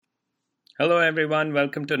Hello, everyone.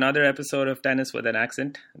 Welcome to another episode of Tennis with an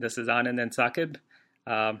Accent. This is Anand and Saqib.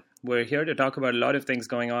 We're here to talk about a lot of things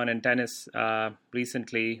going on in tennis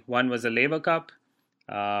recently. One was the Laver Cup.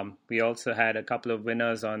 We also had a couple of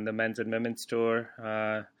winners on the men's and women's tour,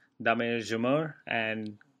 Damir, Dzumhur,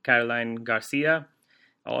 and Caroline Garcia.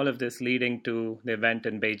 All of this leading to the event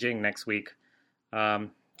in Beijing next week.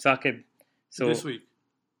 Saqib, so This week.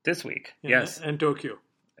 this week, Yeah, yes, and Tokyo.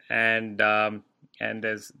 and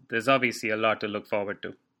there's obviously a lot to look forward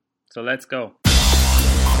to. So let's go.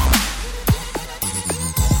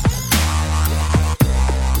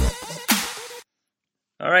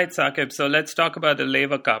 All right, Saqib. So let's talk about the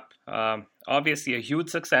Laver Cup. Obviously, a huge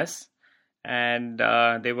success, and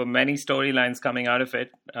there were many storylines coming out of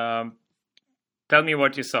it. Tell me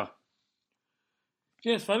what you saw.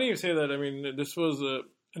 Yeah, it's funny you say that. I mean, this was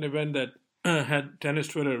an event that had Tennis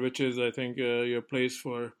Twitter, which is, I think, your place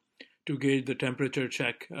to gauge the temperature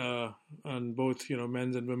check on both,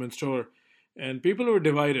 men's and women's tour. And people were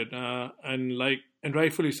divided, and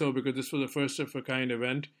rightfully so, because this was a first of a kind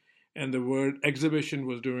event, and the word exhibition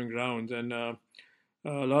was doing rounds. And a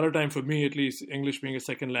lot of time, for me at least, English being a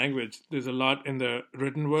second language, there's a lot in the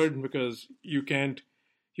written word because you cannot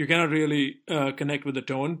really connect with the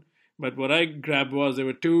tone. But what I grabbed was there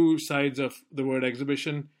were two sides of the word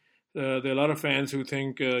exhibition. There are a lot of fans who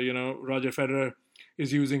think, Roger Federer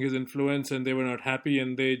is using his influence and they were not happy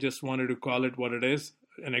and they just wanted to call it what it is,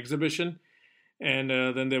 an exhibition. And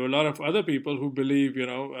then there were a lot of other people who believe,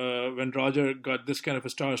 when Roger got this kind of a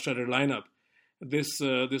star-studded lineup, this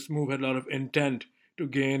move had a lot of intent to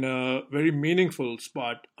gain a very meaningful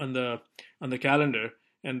spot on the calendar.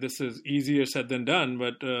 And this is easier said than done,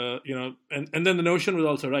 but and then the notion was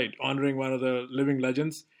also right, honoring one of the living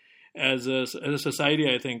legends. As a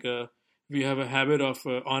society, I think we have a habit of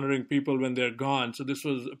honoring people when they're gone. So this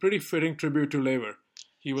was a pretty fitting tribute to Laver.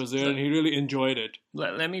 He was there and he really enjoyed it.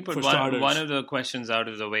 Let me put starters. one of the questions out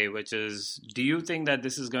of the way, which is, do you think that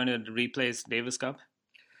this is going to replace Davis Cup?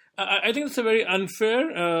 I think it's a very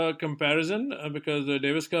unfair comparison because the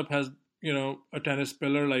Davis Cup has, a tennis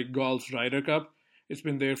pillar like golf's Ryder Cup. It's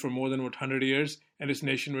been there for more than 100 years, and it's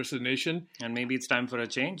nation versus nation. And maybe it's time for a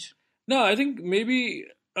change? No, I think maybe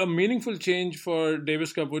a meaningful change for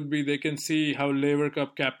Davis Cup would be they can see how Laver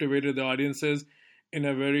Cup captivated the audiences in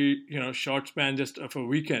a very short span just of a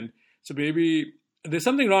weekend. So maybe there's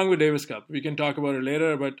something wrong with Davis Cup. We can talk about it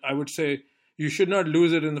later, but I would say you should not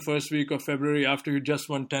lose it in the first week of February after you just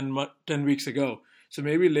won 10 weeks ago. So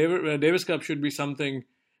maybe Davis Cup should be something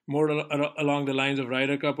more along the lines of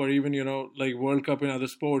Ryder Cup or even, like World Cup in other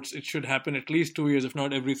sports. It should happen at least 2 years, if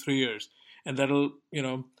not every 3 years. And that'll,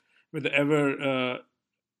 with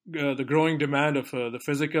the growing demand of the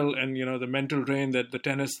physical and, the mental drain that the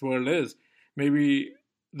tennis world is, maybe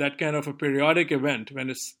that kind of a periodic event, when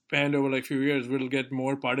it's spanned over like a few years, will get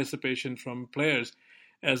more participation from players,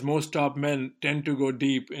 as most top men tend to go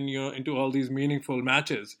deep in, into all these meaningful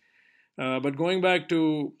matches. But going back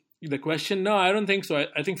to the question, no, I don't think so.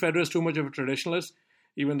 I think Federer is too much of a traditionalist,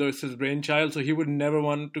 even though it's his brainchild. So he would never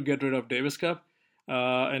want to get rid of Davis Cup.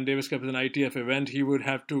 And Davis Cup is an ITF event. He would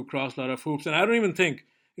have to cross a lot of hoops. And I don't even think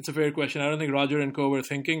it's a fair question. I don't think Roger and co were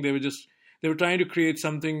thinking. They were trying to create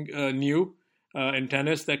something new in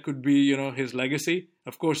tennis that could be, his legacy.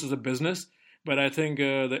 Of course, it's a business. But I think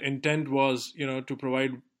the intent was, to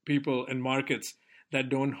provide people in markets that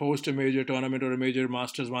don't host a major tournament or a major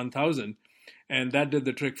Masters 1000. And that did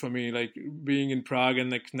the trick for me, like being in Prague and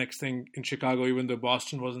the next thing in Chicago, even though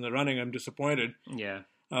Boston was in the running, I'm disappointed. Yeah.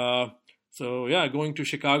 Going to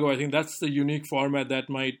Chicago, I think that's the unique format that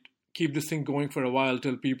might keep this thing going for a while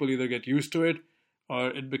till people either get used to it or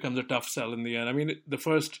it becomes a tough sell in the end. I mean, the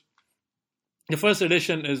first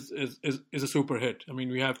edition is a super hit. I mean,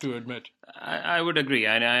 we have to admit. I would agree.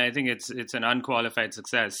 I think it's an unqualified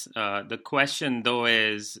success. The question, though,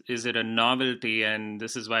 is it a novelty? And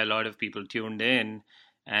this is why a lot of people tuned in.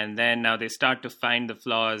 And then now they start to find the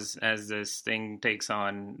flaws as this thing takes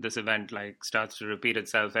on. This event starts to repeat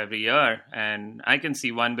itself every year. And I can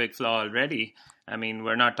see one big flaw already. I mean,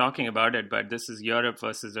 we're not talking about it, but this is Europe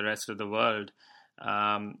versus the rest of the world.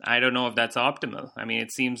 I don't know if that's optimal. I mean,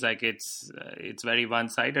 it seems like it's very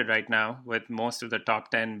one-sided right now, with most of the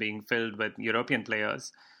top 10 being filled with European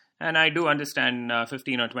players. And I do understand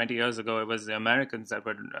 15 or 20 years ago, it was the Americans that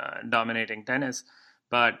were dominating tennis.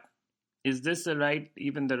 But is this the right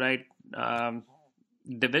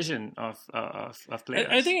division of players?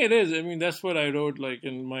 I think it is. I mean, that's what I wrote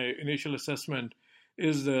in my initial assessment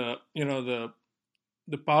is the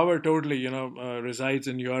power totally, resides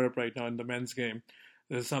in Europe right now in the men's game.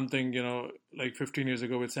 There's something, like 15 years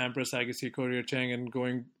ago with Sampras, Agassi, Courier, Cheng, and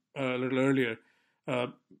going a little earlier, uh,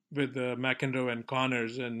 with McEnroe and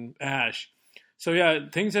Connors and Ash. So yeah,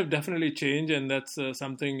 things have definitely changed, and that's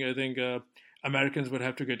something I think Americans would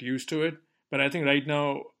have to get used to it. But I think right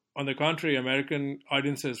now, on the contrary, American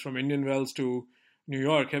audiences from Indian Wells to New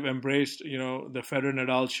York have embraced, the Federer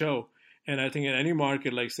Nadal show. And I think in any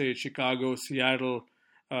market, like say Chicago, Seattle,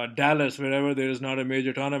 Dallas, wherever there is not a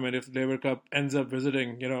major tournament, if Laver Cup ends up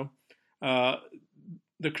visiting, uh,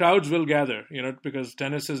 the crowds will gather, because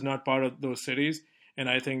tennis is not part of those cities. And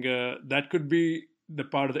I think that could be the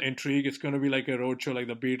part of the intrigue. It's going to be like a roadshow, like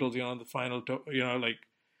the Beatles, the final, like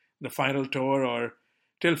the final tour, or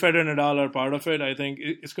till Federer and Nadal are part of it. I think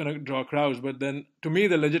it's going to draw crowds. But then, to me,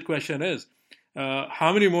 the legit question is,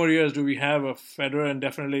 how many more years do we have of Federer, and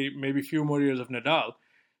definitely maybe few more years of Nadal?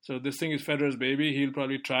 So this thing is Federer's baby. He'll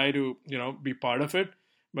probably try to, be part of it.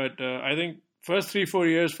 But I think first 3-4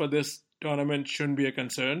 years for this tournament shouldn't be a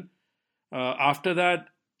concern. After that,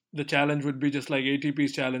 the challenge would be just like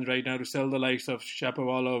ATP's challenge right now, to sell the likes of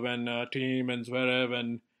Shapovalov and Thiem and Zverev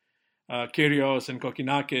and Kyrgios and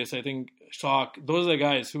Kokinakis. I think Sock. Those are the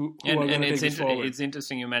guys who are going to take this forward. It's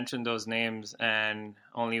interesting you mentioned those names, and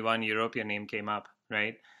only one European name came up,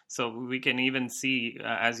 right? So we can even see,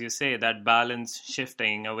 as you say, that balance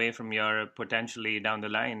shifting away from Europe potentially down the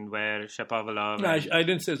line, where Shapovalov... No, I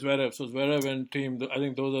didn't say Zverev. So Zverev and Thiem, I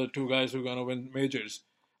think those are two guys who are going to win majors,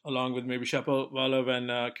 along with maybe Shapovalov and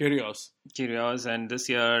Kyrgios. And this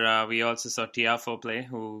year we also saw Tiafoe play,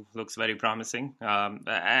 who looks very promising.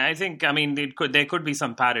 I think, there could be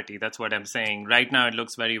some parity. That's what I'm saying. Right now it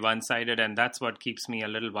looks very one-sided, and that's what keeps me a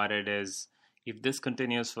little worried is if this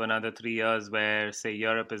continues for another 3 years where, say,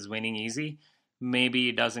 Europe is winning easy, maybe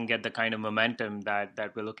it doesn't get the kind of momentum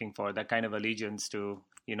that we're looking for, that kind of allegiance to,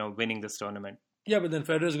 winning this tournament. Yeah, but then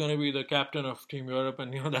Federer is going to be the captain of Team Europe,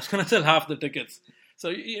 and that's going to sell half the tickets.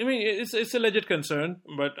 So it's a legit concern,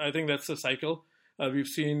 but I think that's the cycle. We've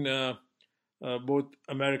seen both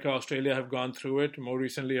America, Australia have gone through it. More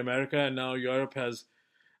recently, America, and now Europe has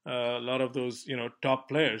a lot of those top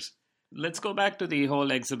players. Let's go back to the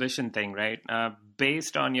whole exhibition thing, right?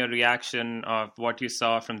 Based on your reaction of what you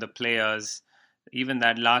saw from the players, even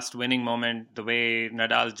that last winning moment, the way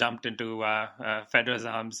Nadal jumped into Federer's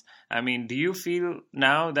arms. Do you feel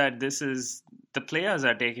now that the players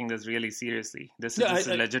are taking this really seriously? This is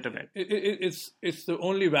legitimate. It's the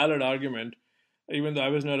only valid argument, even though I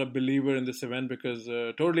was not a believer in this event, because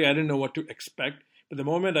totally I didn't know what to expect. But the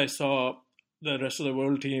moment I saw the rest of the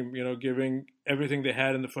world team, giving everything they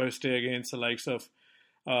had in the first day against the likes of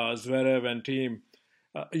Zverev and Thiem,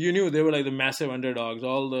 you knew they were like the massive underdogs.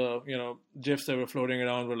 All the, GIFs that were floating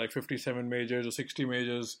around were like 57 majors or 60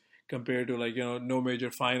 majors compared to no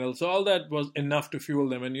major finals. So all that was enough to fuel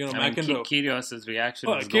them. And, McEnroe. Kyrgios' reaction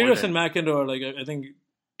was Kyrgios and McEnroe are like, I think,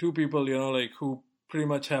 two people, who pretty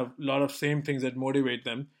much have a lot of same things that motivate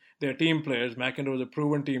them. They're team players. McEnroe is a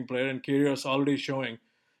proven team player, and Kyrgios already showing,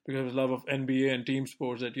 because of his love of NBA and team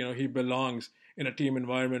sports, that, he belongs in a team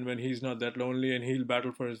environment when he's not that lonely, and he'll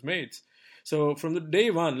battle for his mates. So from the day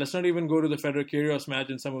one, let's not even go to the Federer-Kyrgios match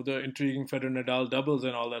and some of the intriguing Federer-Nadal doubles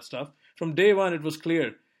and all that stuff. From day one, it was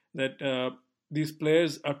clear that these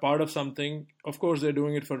players are part of something. Of course, they're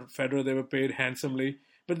doing it for Federer. They were paid handsomely,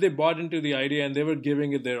 but they bought into the idea and they were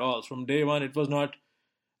giving it their all. From day one, it was not...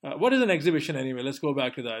 what is an exhibition anyway? Let's go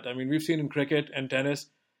back to that. We've seen in cricket and tennis,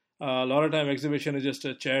 a lot of time exhibition is just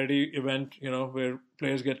a charity event, where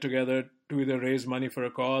players get together to either raise money for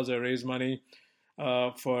a cause or raise money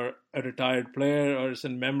for a retired player, or it's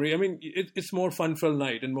in memory. It's more fun-filled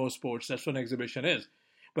night in most sports. That's what an exhibition is.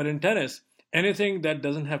 But in tennis, anything that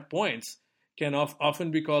doesn't have points can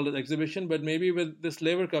often be called an exhibition. But maybe with this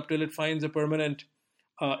Laver Cup, till it finds a permanent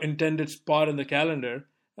intended spot in the calendar,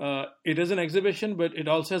 it is an exhibition, but it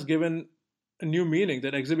also has given a new meaning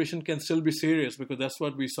that exhibition can still be serious, because that's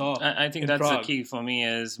what we saw. I think that's Prague. The key for me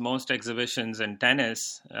is most exhibitions in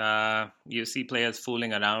tennis, you see players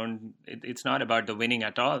fooling around. It's not about the winning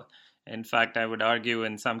at all. In fact, I would argue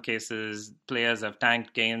in some cases players have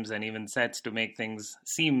tanked games and even sets to make things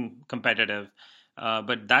seem competitive.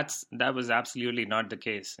 But that was absolutely not the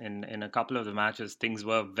case. In a couple of the matches, things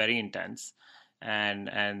were very intense.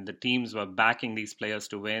 And the teams were backing these players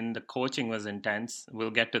to win. The coaching was intense. We'll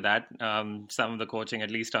get to that. Some of the coaching, at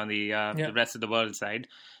least on the rest of the world side,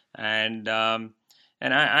 and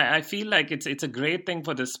I feel like it's a great thing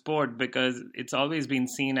for the sport, because it's always been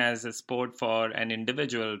seen as a sport for an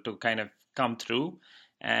individual to kind of come through.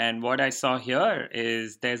 And what I saw here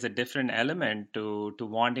is there's a different element to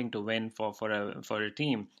wanting to win for a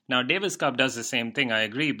team. Now, Davis Cup does the same thing, I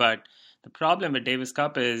agree, but the problem with Davis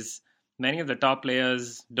Cup is many of the top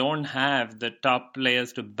players don't have the top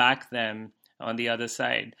players to back them on the other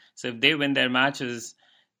side. So if they win their matches,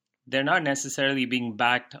 they're not necessarily being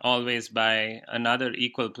backed always by another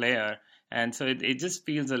equal player. And so it just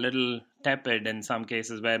feels a little tepid in some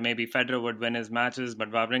cases where maybe Federer would win his matches,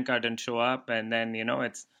 but Wawrinka didn't show up. And then,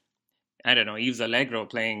 it's, I don't know, Yves Allegro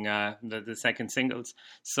playing the second singles.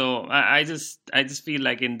 So I just feel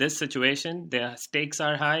like in this situation, the stakes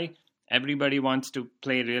are high. Everybody wants to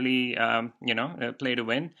play really, play to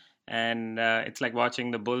win. And it's like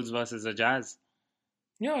watching the Bulls versus the Jazz.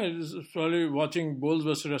 Yeah, it's probably watching Bulls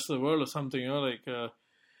versus the rest of the world or something,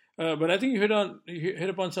 but I think you hit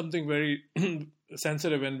upon something very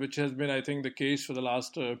sensitive, and which has been, I think, the case for the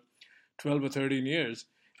last 12 or 13 years.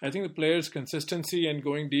 I think the players' consistency and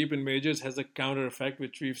going deep in majors has a counter effect,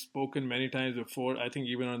 which we've spoken many times before, I think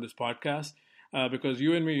even on this podcast, because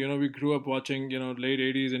you and me, we grew up watching, late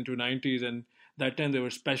 80s into 90s, and that time they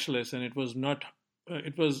were specialists, and it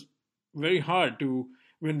was very hard to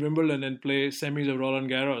win Wimbledon and play semis of Roland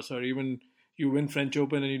Garros, or even you win French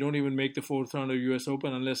Open and you don't even make the fourth round of US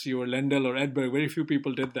Open unless you were Lendl or Edberg. Very few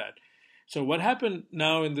people did that. So what happened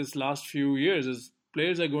now in this last few years is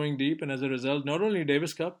players are going deep, and as a result, not only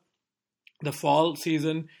Davis Cup, the fall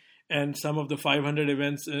season and some of the 500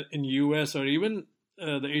 events in US, or even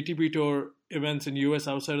the ATP Tour events in US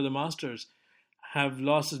outside of the Masters, have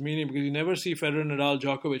lost its meaning, because you never see Federer, Nadal,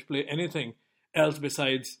 Djokovic play anything else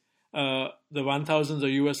besides the 1000s or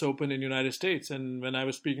US Open in United States. And when I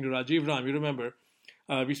was speaking to Rajiv Ram, you remember,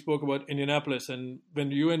 we spoke about Indianapolis, and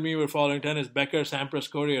when you and me were following tennis, Becker, Sampras,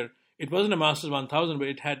 Courier, it wasn't a Masters 1000, but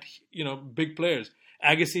it had, big players.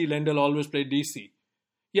 Agassi, Lendl always played DC.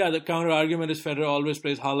 Yeah, the counter argument is Federer always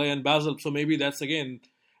plays Halle and Basel, so maybe that's, again,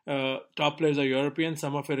 top players are European,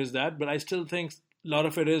 some of it is that, but I still think a lot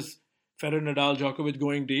of it is Federer, Nadal, Djokovic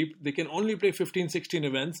going deep. They can only play 15, 16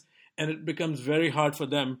 events, and it becomes very hard for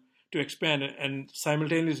them to expand. And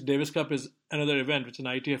simultaneously, Davis Cup is another event, which is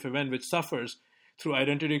an ITF event, which suffers through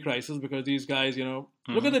identity crisis, because these guys,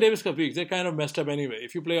 look at the Davis Cup weeks. They're kind of messed up anyway.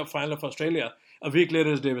 If you play a final of Australia, a week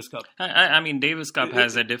later is Davis Cup. I mean, Davis Cup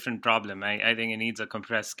has a different problem. I think it needs a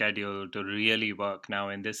compressed schedule to really work now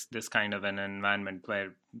in this kind of an environment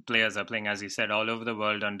where players are playing, as you said, all over the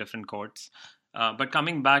world on different courts. But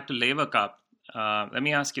coming back to Laver Cup, let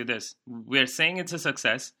me ask you this. We're saying it's a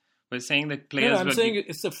success. We're saying that players... Yeah, I'm saying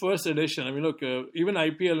it's the first edition. I mean, look, even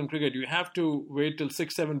IPL and cricket, you have to wait till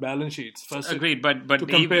 6-7 balance sheets first. Agreed, but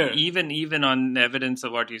even on evidence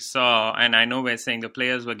of what you saw, and I know we're saying the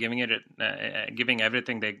players were giving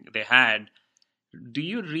everything they had. Do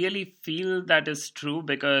you really feel that is true?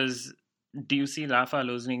 Because do you see Rafa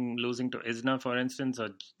losing to Isner, for instance,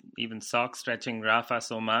 or even Sock stretching Rafa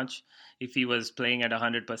so much if he was playing at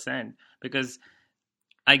 100%? Because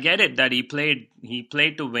I get it that he played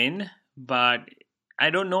to win, but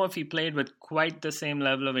I don't know if he played with quite the same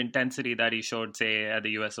level of intensity that he showed, say, at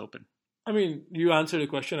the US Open. I mean, you answered the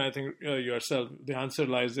question, I think, yourself. The answer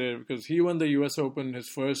lies there, because he won the US Open, his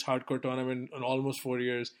first hardcore tournament in almost 4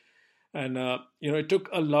 years. And, it took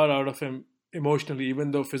a lot out of him emotionally,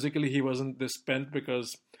 even though physically he wasn't this spent,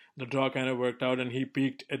 because the draw kind of worked out and he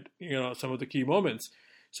peaked at, some of the key moments.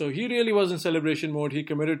 So he really was in celebration mode. He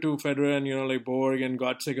committed to Federer and, like Borg and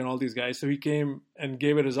Gottschalk and all these guys. So he came and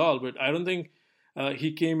gave it his all. But I don't think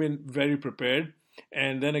he came in very prepared.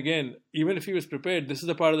 And then again, even if he was prepared, this is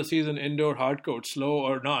the part of the season, indoor hardcourt, slow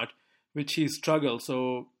or not, which he struggled.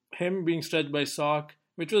 So him being stretched by Sock,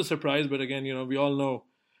 which was a surprise. But again, we all know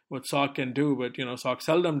what Sock can do. But, Sock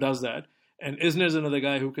seldom does that. And Isner's another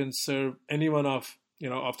guy who can serve anyone off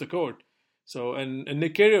the court. So, and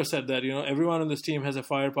Nick Kyrgios said that, everyone on this team has a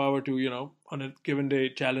firepower to, on a given day,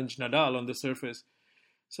 challenge Nadal on the surface.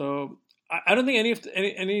 So, I don't think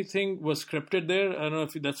anything was scripted there. I don't know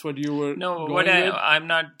if that's what you were No, I'm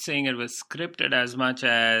not saying it was scripted as much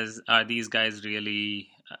as are these guys really,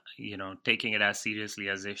 taking it as seriously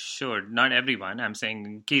as they should. Not everyone. I'm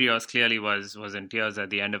saying Kyrgios clearly was in tears at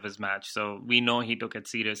the end of his match. So, we know he took it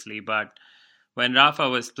seriously. But when Rafa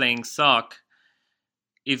was playing Sock,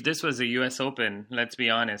 if this was a US Open, let's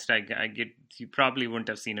be honest, I get you probably wouldn't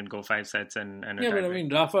have seen it go 5 sets and yeah, but I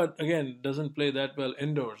mean, Rafa again doesn't play that well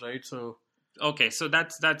indoors, right? So okay, so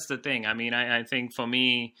that's the thing. I mean, I think for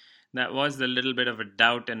me that was the little bit of a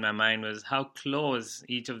doubt in my mind, was how close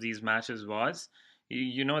each of these matches was.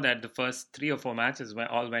 You know that the first 3 or 4 matches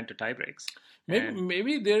all went to tiebreaks.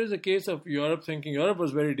 Maybe there is a case of Europe thinking Europe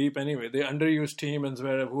was very deep anyway. They underused Thiem and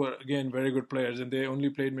Zverev, who are, again, very good players, and they only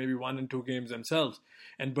played maybe 1 and 2 games themselves.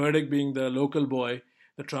 And Berdych being the local boy,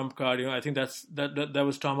 the trump card, I think that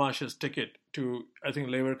was Tomas's ticket to, I think,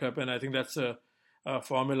 Laver Cup, and I think that's a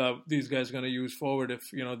formula these guys are going to use forward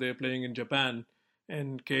if, they're playing in Japan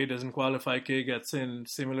and K doesn't qualify, K gets in.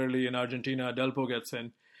 Similarly, in Argentina, Delpo gets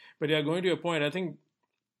in. But yeah, going to your point, I think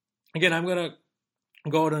again I'm gonna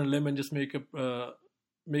go out on a limb and just make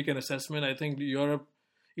an assessment. I think Europe,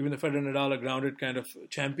 even the Federer and Nadal are grounded kind of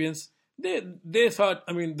champions. They thought,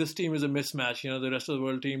 I mean, this team is a mismatch. The rest of the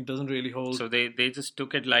world team doesn't really hold. So they just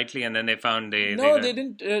took it lightly, and then they found they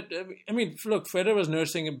didn't. I mean, look, Federer was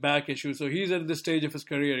nursing a back issue, so he's at this stage of his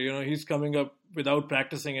career. He's coming up without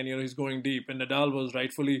practicing, and he's going deep. And Nadal was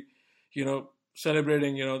rightfully,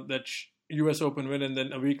 celebrating, that U.S. Open win, and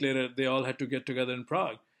then a week later they all had to get together in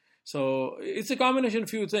Prague. So it's a combination of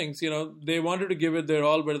few things. They wanted to give it their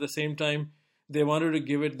all, but at the same time, they wanted to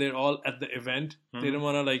give it their all at the event. Mm-hmm. They didn't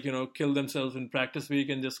want to kill themselves in practice week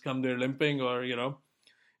and just come there limping or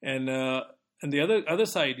and the other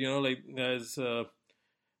side, as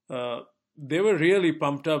they were really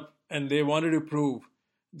pumped up and they wanted to prove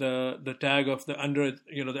the tag of the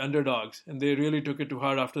the underdogs, and they really took it to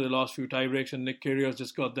heart after the last few tiebreaks, and Nick Kyrgios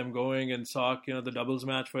just got them going, and Sock, the doubles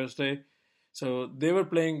match first day. So they were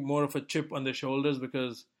playing more of a chip on their shoulders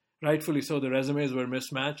because rightfully so, the resumes were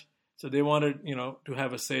mismatched. So they wanted, to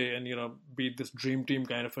have a say and, beat this dream team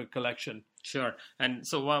kind of a collection. Sure. And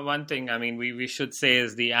so one thing, I mean, we should say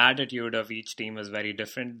is the attitude of each team is very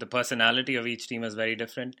different. The personality of each team is very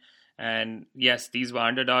different. And yes, these were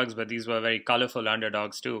underdogs, but these were very colorful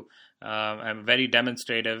underdogs too. And very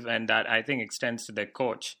demonstrative. And that, I think, extends to their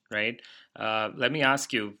coach, right? Let me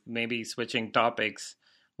ask you, maybe switching topics,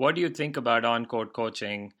 what do you think about on-court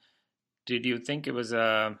coaching? Did you think it was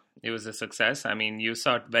a success? I mean, you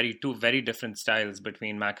saw two very different styles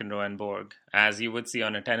between McEnroe and Borg, as you would see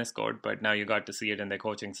on a tennis court, but now you got to see it in their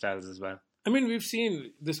coaching styles as well. I mean, we've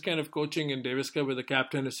seen this kind of coaching in Davis Cup where the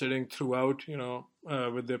captain is sitting throughout,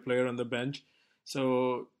 with their player on the bench.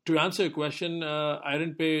 So to answer your question, I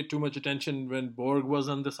didn't pay too much attention when Borg was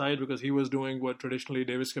on the side because he was doing what traditionally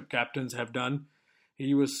Davis Cup captains have done.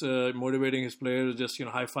 He was motivating his players, just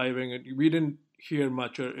high-fiving. We didn't hear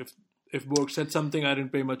much, or if Borg said something, I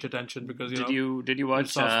didn't pay much attention because did you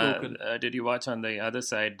watch did you watch on the other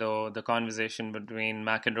side though the conversation between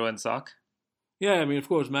McEnroe and Sock? Yeah, I mean, of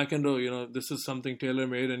course, McEnroe. This is something tailor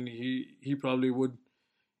made, and he probably would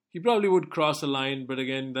cross a line. But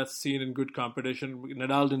again, that's seen in good competition.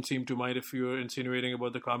 Nadal didn't seem to mind if you were insinuating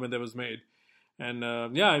about the comment that was made. And I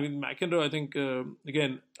mean, McEnroe, I think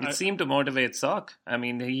again, it seemed to motivate Sock. I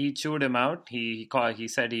mean, he chewed him out. He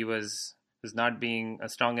said he was not being a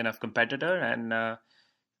strong enough competitor, and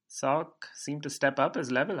Sock seemed to step up his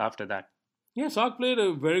level after that. Yeah, Sock played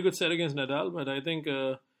a very good set against Nadal, but I think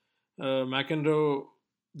McEnroe,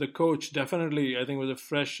 the coach, definitely I think was a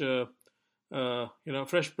fresh,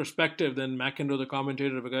 fresh perspective than McEnroe, the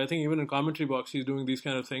commentator, because I think even in commentary box he's doing these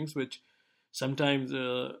kind of things, which sometimes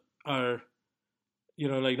are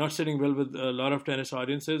not sitting well with a lot of tennis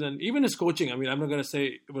audiences, and even his coaching. I mean, I'm not going to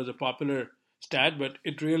say it was a popular stat, but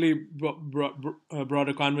it really brought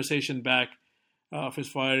a conversation back of his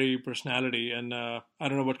fiery personality. And I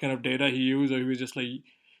don't know what kind of data he used, or he was just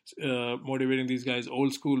motivating these guys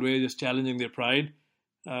old school way, just challenging their pride.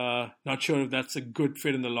 Not sure if that's a good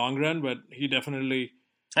fit in the long run, but he definitely.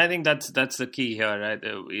 I think that's the key here, right?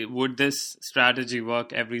 Would this strategy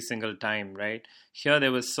work every single time, right? Here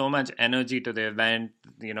there was so much energy to the event.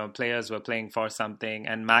 Players were playing for something,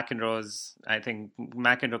 and I think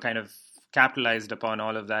McEnroe kind of capitalized upon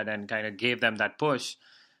all of that and kind of gave them that push.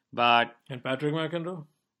 And Patrick McEnroe?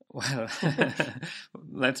 Well,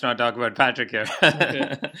 let's not talk about Patrick here.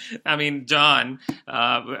 Okay. I mean, John,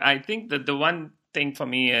 I think that the one thing for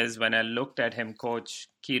me is when I looked at him coach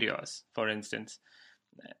Kyrgios, for instance,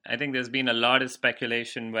 I think there's been a lot of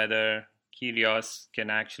speculation whether Kyrgios can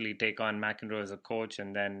actually take on McEnroe as a coach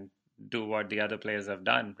and then do what the other players have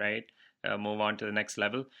done, right? Move on to the next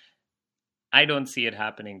level. I don't see it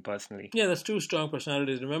happening personally. Yeah, that's two strong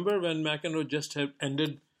personalities. Remember when McEnroe just had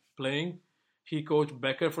ended playing? He coached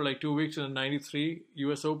Becker for 2 weeks in the 93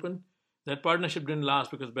 US Open. That partnership didn't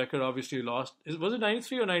last because Becker obviously lost. Was it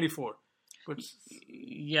 93 or 94? But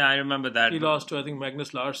yeah, I remember that. He lost to, I think,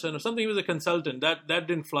 Magnus Larsson or something. He was a consultant. That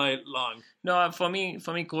didn't fly long. No, for me,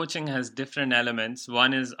 coaching has different elements.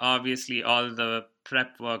 One is obviously all the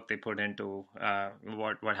prep work they put into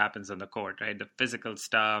what happens on the court, right? The physical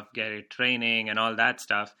stuff, training, and all that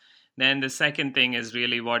stuff. Then the second thing is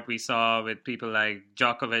really what we saw with people like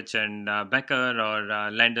Djokovic and Becker, or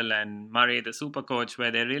Lendl and Murray, the super coach, where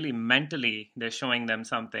they're really mentally, they're showing them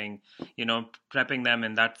something, prepping them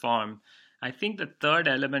in that form. I think the third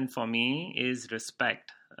element for me is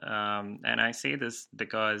respect. And I say this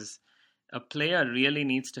because a player really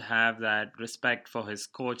needs to have that respect for his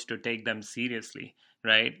coach to take them seriously.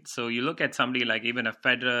 right? So you look at somebody like even a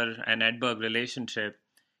Federer and Edberg relationship,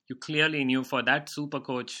 you clearly knew for that super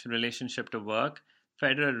coach relationship to work,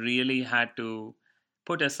 Federer really had to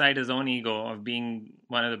put aside his own ego of being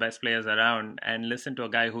one of the best players around and listen to a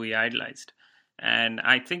guy who he idolized. And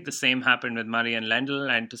I think the same happened with Murray and Lendl,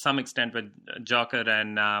 and to some extent with Joker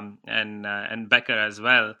and Becker as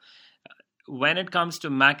well. When it comes to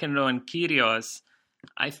McEnroe and Kyrgios,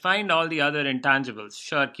 I find all the other intangibles.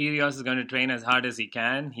 Sure, Kyrgios is going to train as hard as he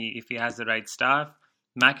can. If he has the right staff,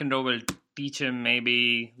 McEnroe will teach him,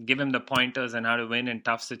 maybe give him the pointers on how to win in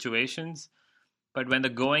tough situations. But when the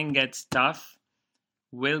going gets tough,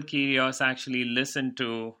 will Kyrgios actually listen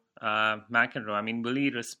to McEnroe? I mean, will he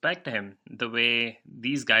respect him the way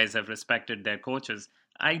these guys have respected their coaches?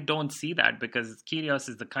 I don't see that, because Kyrgios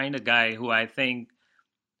is the kind of guy who I think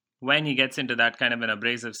when he gets into that kind of an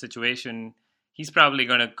abrasive situation, he's probably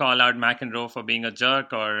going to call out McEnroe for being a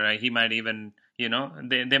jerk, or he might even,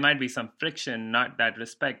 there might be some friction, not that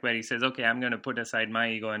respect, where he says, okay, I'm going to put aside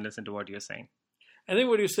my ego and listen to what you're saying. I think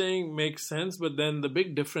what you're saying makes sense, but then the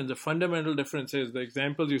big difference, the fundamental difference is the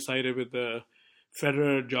examples you cited with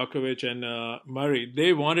Federer, Djokovic, and Murray.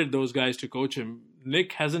 They wanted those guys to coach him.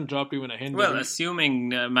 Nick hasn't dropped even a hint. Well,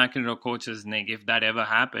 assuming McEnroe coaches Nick, if that ever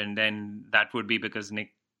happened, then that would be because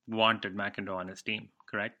Nick wanted McEnroe on his team,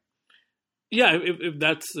 correct? Yeah, if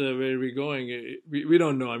that's where we're going, we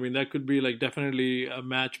don't know. I mean, that could be like definitely a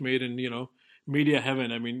match made in, media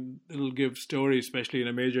heaven. I mean, it'll give stories, especially in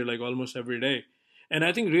a major, like almost every day. And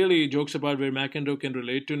I think really jokes about where McEnroe can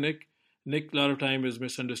relate to Nick. Nick, a lot of time, is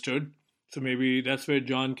misunderstood. So maybe that's where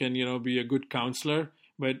John can, be a good counselor.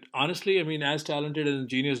 But honestly, I mean, as talented and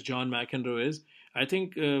genius John McEnroe is, I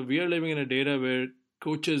think we are living in a data where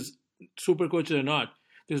coaches, super coaches or not,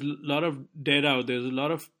 there's a lot of data out there. There's a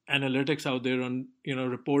lot of analytics out there on,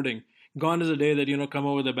 reporting. Gone is the day that, come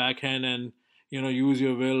over the backhand and, use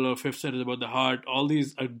your will, or fifth set is about the heart. All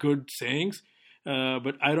these are good sayings.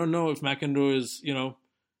 But I don't know if McEnroe is,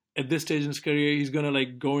 at this stage in his career, he's going to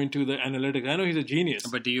go into the analytics. I know he's a genius.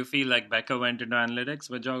 But do you feel like Becker went into analytics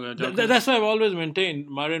with Joker? That's why I've always maintained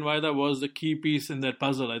Marin Vaida was the key piece in that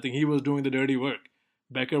puzzle. I think he was doing the dirty work.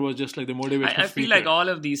 Becker was just like the motivational I feel like all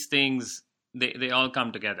of these things, they all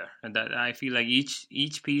come together. And that I feel like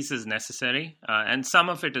each piece is necessary. And some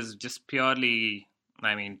of it is just purely,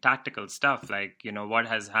 tactical stuff. Like, what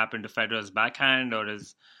has happened to Federer's backhand or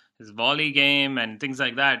his volley game and things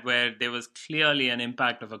like that, where there was clearly an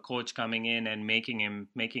impact of a coach coming in and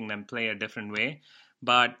making them play a different way.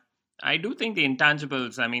 But I do think the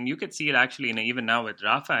intangibles, you could see it actually even now with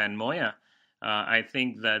Rafa and Moya. I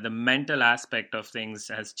think the mental aspect of things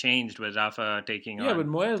has changed with Rafa taking on. Yeah, but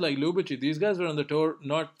Moya is like Lubitsch. These guys were on the tour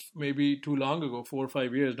not maybe too long ago, 4 or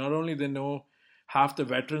 5 years. Not only they know half the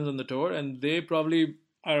veterans on the tour, and they probably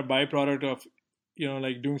are a byproduct of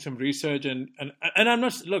doing some research and I'm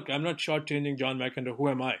not shortchanging John McEnroe. Who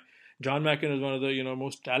am I? John McEnroe is one of the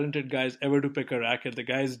most talented guys ever to pick a racket. The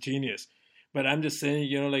guy is genius. But I'm just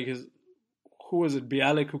saying, who was it?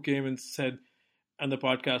 Bialik, who came and said on the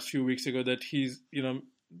podcast a few weeks ago that he's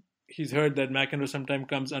heard that McEnroe sometimes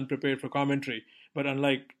comes unprepared for commentary. But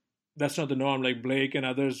that's not the norm. Like Blake and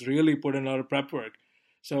others really put in a lot of prep work.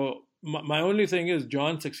 So my only thing is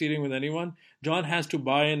John succeeding with anyone. John has to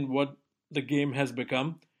buy in what the game has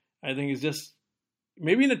become. I think it's just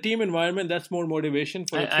maybe in a team environment that's more motivation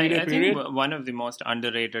for a 3-day period. I think one of the most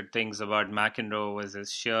underrated things about McEnroe was his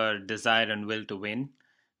sheer desire and will to win,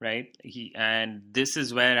 right? And this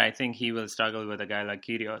is where I think he will struggle with a guy like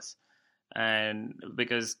Kyrgios. And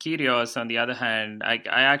because Kyrgios, on the other hand, I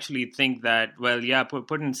actually think that,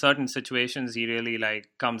 put in certain situations, he really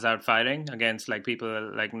comes out firing against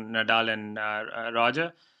people like Nadal and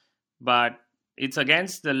Roger. But it's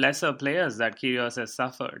against the lesser players that Kyrgios has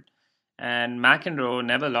suffered. And McEnroe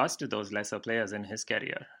never lost to those lesser players in his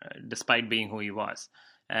career, despite being who he was.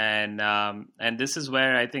 And this is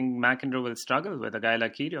where I think McEnroe will struggle with a guy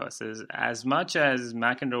like Kyrgios. Is as much as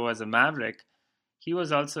McEnroe was a maverick, he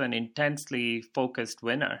was also an intensely focused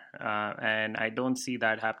winner. And I don't see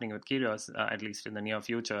that happening with Kyrgios, at least in the near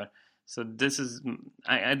future. So this is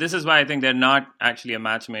why I think they're not actually a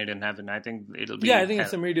match made in heaven. I think it'll be. Yeah, I think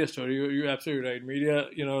it's a media story. You're absolutely right. Media,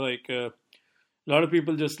 a lot of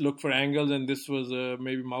people just look for angles, and this was a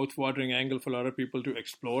maybe mouth-watering angle for a lot of people to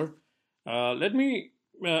explore. Let me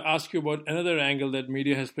ask you about another angle that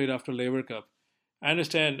media has played after Laver Cup. I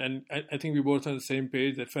understand, and I think we both on the same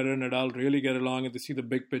page that Federer and Nadal really get along, and they see the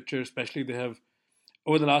big picture. Especially they have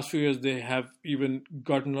over the last few years, they have even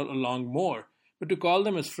gotten along more. But to call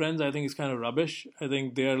them as friends, I think is kind of rubbish. I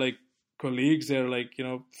think they are colleagues. They're like,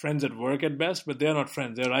 friends at work at best, but they're not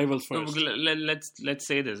friends. They're rivals first. Let's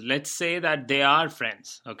say this. Let's say that they are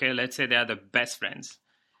friends. Okay, let's say they are the best friends.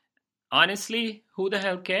 Honestly, who the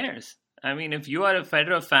hell cares? I mean, if you are a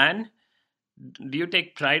Federer fan, do you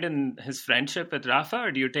take pride in his friendship with Rafa,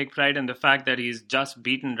 or do you take pride in the fact that he's just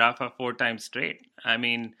beaten Rafa 4 times straight? I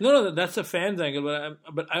mean... No, that's a fan's angle,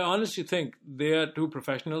 but I honestly think they are two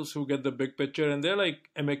professionals who get the big picture, and they're like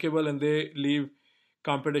amicable, and they leave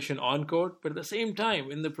competition on court. But at the same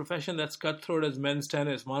time, in the profession that's cutthroat as men's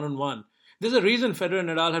tennis, one-on-one, there's a reason Federer and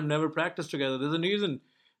Nadal have never practiced together. There's a reason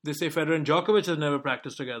they say Federer and Djokovic have never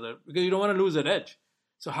practiced together, because you don't want to lose that edge.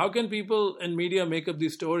 So how can people and media make up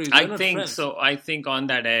these stories? I think so. I think on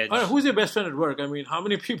that edge. Who's your best friend at work? I mean, how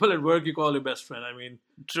many people at work you call your best friend? I mean,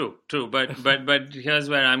 true. But here's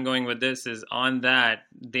where I'm going with this: is on that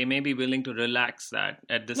they may be willing to relax that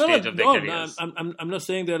at this stage of their careers. I'm not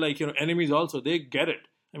saying they're like enemies. Also, they get it.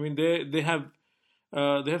 I mean, they have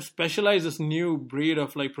specialized this new breed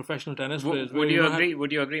of like professional tennis players. Would you agree?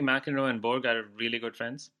 Would you agree? McEnroe and Borg are really good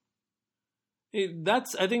friends.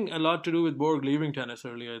 That's, I think, a lot to do with Borg leaving tennis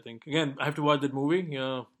early, I think. Again, I have to watch that movie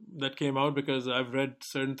that came out, because I've read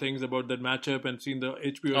certain things about that matchup and seen the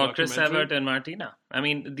HBO documentary. Chris Evert and Martina. I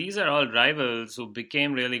mean, these are all rivals who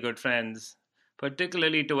became really good friends,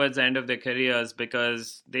 particularly towards the end of their careers,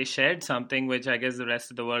 because they shared something which I guess the rest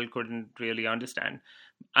of the world couldn't really understand.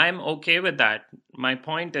 I'm okay with that. My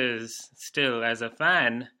point is, still, as a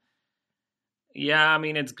fan... Yeah, I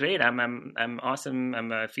mean, it's great. I'm awesome.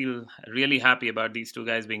 I feel really happy about these two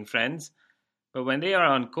guys being friends. But when they are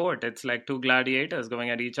on court, it's like two gladiators going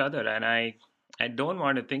at each other, and I don't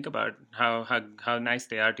want to think about how nice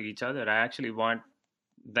they are to each other. I actually want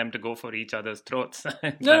them to go for each other's throats.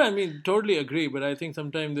 No, I mean, totally agree. But I think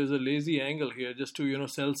sometimes there's a lazy angle here, just to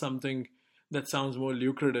sell something that sounds more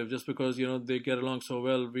lucrative, just because they get along so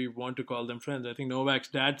well. We want to call them friends. I think Novak's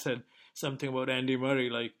dad said something about Andy Murray,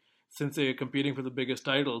 like, since they're competing for the biggest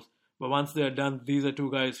titles. But once they're done, these are two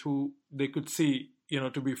guys who they could see,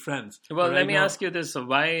 to be friends. Well, let me ask you this. So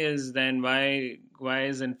why isn't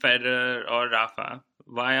Federer or Rafa,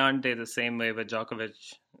 why aren't they the same way with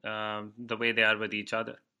Djokovic, the way they are with each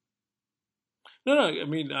other? No, I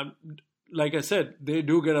mean, like I said, they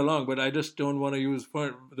do get along, but I just don't want to use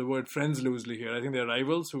the word friends loosely here. I think they're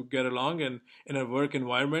rivals who get along, and in a work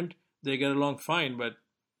environment, they get along fine, but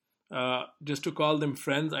just to call them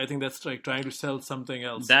friends, I think that's like trying to sell something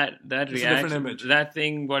else. That reaction, that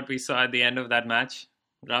thing, what we saw at the end of that match.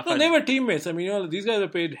 Rafa... No, they were teammates. I mean, these guys are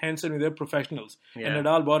paid handsomely. They're professionals. Yeah. And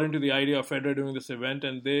Nadal bought into the idea of Federer doing this event,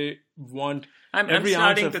 and they want I'm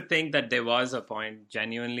starting to think that there was a point,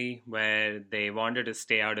 genuinely, where they wanted to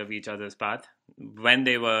stay out of each other's path when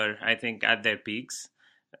they were, I think, at their peaks.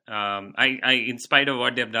 In spite of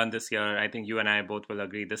what they've done this year, I think you and I both will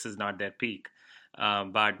agree this is not their peak.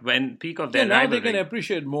 But when peak of their now rivalry, they can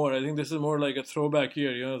appreciate more. I think this is more like a throwback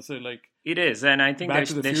year, so like it is, and I think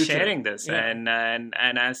they're sharing this, and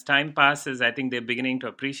as time passes, I think they're beginning to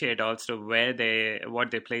appreciate also what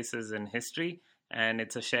their place is in history, and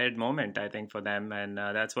it's a shared moment, I think, for them, and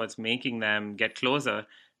that's what's making them get closer.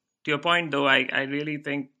 To your point, though, I really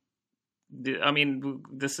think,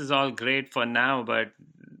 this is all great for now, but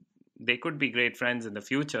they could be great friends in the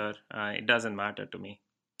future. It doesn't matter to me.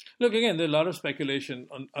 Look, again, there's a lot of speculation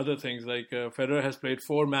on other things. Like Federer has played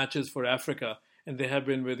 4 matches for Africa, and they have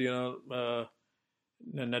been with, Nadal,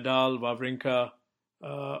 Wawrinka,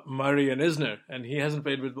 Murray, and Isner. And he hasn't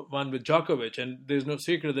played with Djokovic. And there's no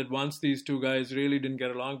secret that once these two guys really didn't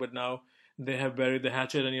get along, but now they have buried the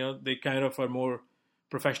hatchet, and, they kind of are more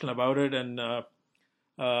professional about it. And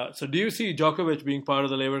so do you see Djokovic being part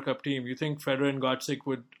of the Laver Cup team? You think Federer and Garcia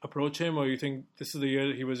would approach him, or you think this is the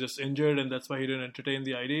year he was just injured and that's why he didn't entertain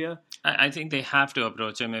the idea? I think they have to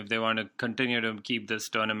approach him if they want to continue to keep this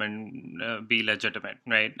tournament be legitimate,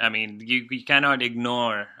 right? I mean, you cannot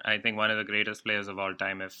ignore, I think, one of the greatest players of all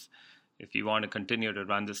time if you want to continue to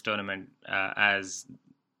run this tournament as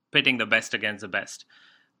pitting the best against the best.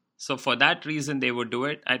 So for that reason, they would do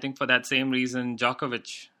it. I think for that same reason,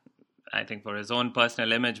 Djokovic, I think for his own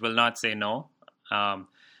personal image, will not say no.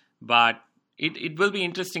 But it will be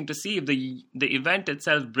interesting to see if the event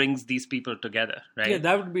itself brings these people together, right? Yeah,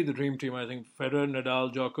 that would be the dream team, I think. Federer,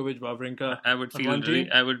 Nadal, Djokovic, Wawrinka. I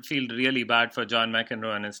would feel really bad for John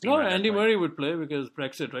McEnroe and his team. No, Andy Murray would play because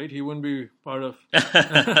Brexit, right? He wouldn't be part of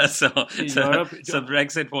so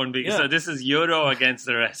Brexit won't be. Yeah. So this is Euro against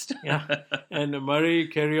the rest. Yeah. And Murray,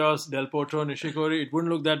 Kyrgios, Del Potro, Nishikori, it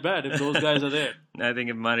wouldn't look that bad if those guys are there. I think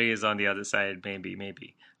if Murray is on the other side,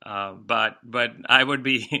 maybe. But I would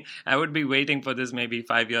be I would be waiting for this maybe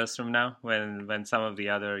 5 years from now when some of the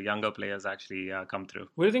other younger players actually come through.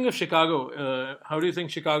 What do you think of Chicago? How do you think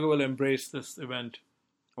Chicago will embrace this event?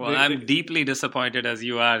 Well, I'm deeply disappointed as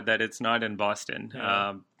you are that it's not in Boston.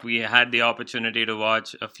 Yeah. We had the opportunity to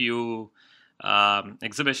watch a few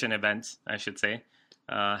exhibition events, I should say,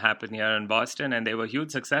 happen here in Boston, and they were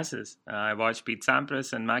huge successes. I watched Pete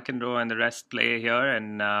Sampras and McEnroe and the rest play here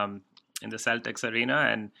and in the Celtics arena,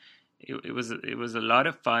 and it was a lot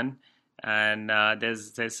of fun. And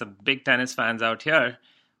there's some big tennis fans out here.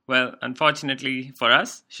 Well, unfortunately for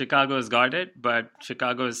us, Chicago has got it, but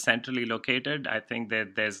Chicago is centrally located. I think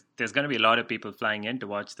that there's going to be a lot of people flying in to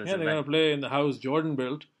watch this event. They're going to play in the house Jordan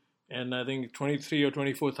built, and I think 23 or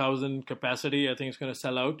 24,000 capacity. I think it's going to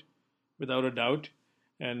sell out without a doubt.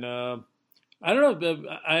 And I don't know.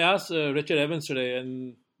 I asked Richard Evans today,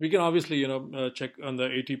 and we can obviously check on the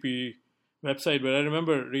ATP website, but I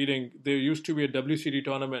remember reading there used to be a WCT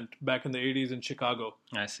tournament back in the 80s in Chicago.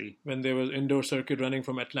 I see. When there was indoor circuit running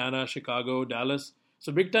from Atlanta, Chicago, Dallas.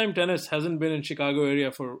 So big time tennis hasn't been in Chicago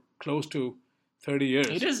area for close to 30 years.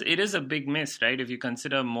 It is a big miss, right? If you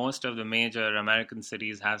consider most of the major American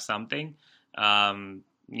cities have something.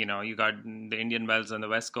 You got the Indian Wells on the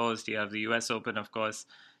West Coast, you have the US Open, of course.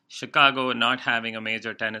 Chicago not having a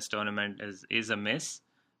major tennis tournament is a miss.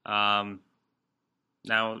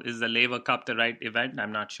 Now, is the Laver Cup the right event?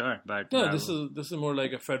 I'm not sure, but yeah, this is more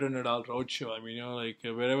like a Federer Nadal roadshow. I mean,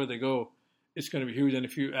 wherever they go, it's going to be huge. And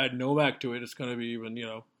if you add Novak to it, it's going to be even,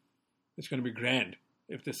 it's going to be grand.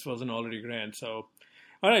 If this wasn't already grand, so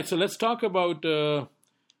all right. So let's talk about Damir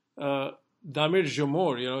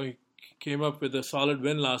Dzumhur. He came up with a solid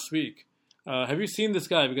win last week. Have you seen this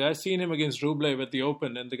guy? Because I've seen him against Rublev at the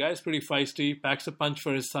Open, and the guy's pretty feisty. Packs a punch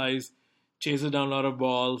for his size, chases down a lot of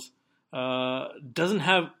balls. Doesn't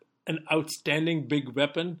have an outstanding big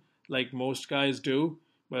weapon like most guys do,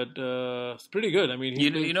 but it's pretty good. I mean,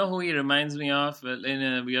 you know who he reminds me of in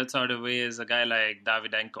a weird sort of way is a guy like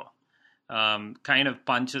Davydenko. Kind of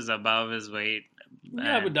punches above his weight.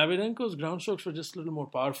 Yeah, but Davydenko's ground strokes were just a little more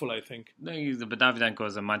powerful, I think. No, but Davydenko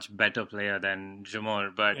is a much better player than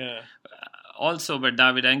Dzumhur. But yeah. But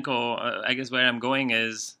Davydenko, I guess where I'm going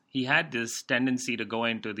is he had this tendency to go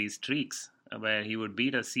into these streaks where he would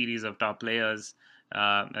beat a series of top players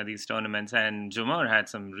at these tournaments. And Dzumhur had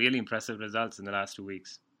some really impressive results in the last 2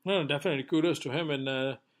 weeks. No, definitely. Kudos to him.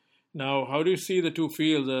 And now, how do you see the two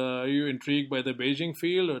fields? Are you intrigued by the Beijing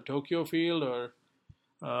field or Tokyo field? Or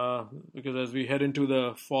because as we head into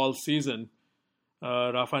the fall season,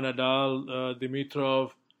 Rafa Nadal,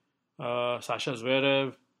 Dimitrov, Sasha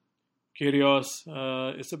Zverev, Kyrgios,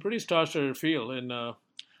 it's a pretty star-studded field in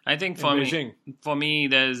I think Beijing. For me,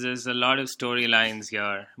 there's a lot of storylines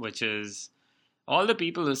here, which is all the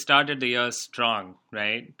people who started the year strong,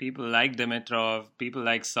 right? People like Dimitrov, people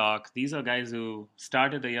like Sock. These are guys who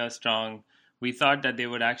started the year strong. We thought that they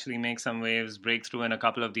would actually make some waves, break through in a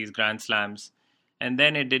couple of these Grand Slams. And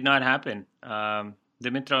then it did not happen.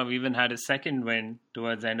 Dimitrov even had a second win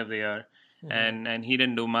towards the end of the year, and he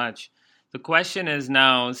didn't do much. The question is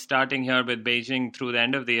now, starting here with Beijing through the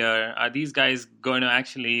end of the year, are these guys going to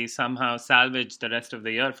actually somehow salvage the rest of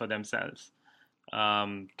the year for themselves?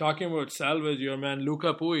 Talking about salvage, your man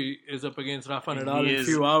Luca Pouille is up against Rafa Nadal in a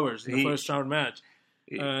few hours in the first round match.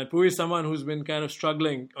 Pouille is someone who's been kind of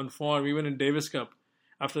struggling on form, even in Davis Cup.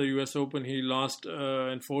 After the US Open, he lost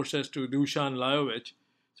in 4 sets to Dusan Lajovic.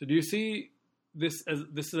 So do you see this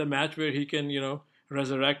is a match where he can,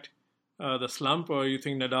 resurrect the slump, or you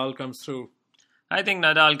think Nadal comes through? I think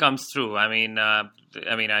Nadal comes through.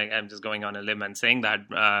 I'm just going on a limb and saying that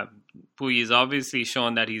Pouille has obviously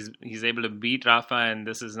shown that he's able to beat Rafa, and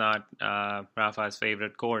this is not Rafa's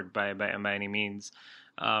favorite court by any means.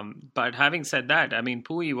 But having said that,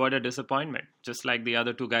 Pouille, what a disappointment! Just like the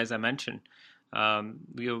other two guys I mentioned.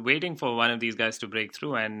 We were waiting for one of these guys to break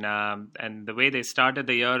through, and the way they started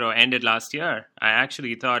the year or ended last year, I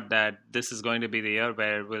actually thought that this is going to be the year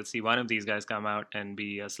where we'll see one of these guys come out and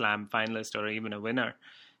be a slam finalist or even a winner,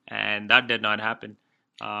 and that did not happen.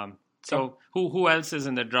 So who else is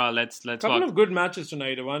in the draw? Let's couple of good matches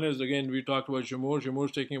tonight. One is, again, we talked about Dzumhur.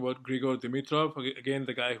 Dzumhur's taking about Grigor Dimitrov, again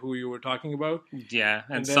the guy who you were talking about. Yeah,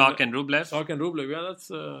 and Sock and Rublev. Yeah, that's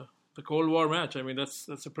the Cold War match.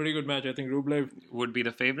 That's a pretty good match. I think Rublev would be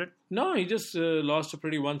the favorite. No, he just lost a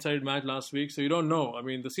pretty one-sided match last week, so you don't know.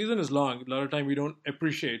 The season is long. A lot of time we don't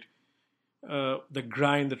appreciate the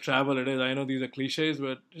grind, the travel it is. I know these are cliches,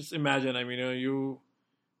 but just imagine. You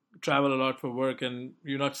travel a lot for work, and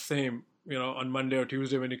you're not the same, on Monday or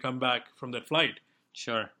Tuesday when you come back from that flight.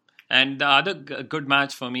 Sure. And the other good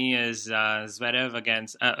match for me is Zverev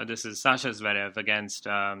against, this is Sasha Zverev against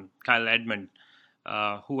Kyle Edmund,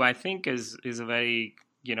 who I think is a very,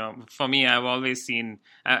 for me, I've always seen,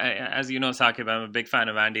 as you know, Saqib, I'm a big fan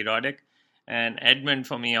of Andy Roddick. And Edmund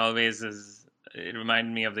for me always it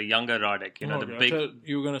reminded me of the younger Roddick, the big.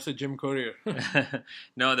 You were going to say Jim Courier.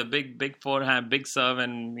 No, the big forehand, big serve,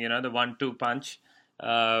 and, the 1-2 punch.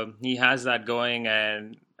 He has that going,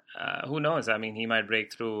 and who knows? I mean, he might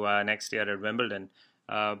break through next year at Wimbledon.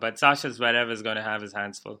 But Sasha Zverev is going to have his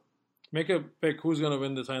hands full. Make a pick. Who's going to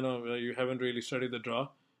win this? I know you haven't really studied the draw,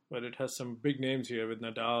 but it has some big names here with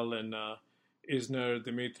Nadal and Isner,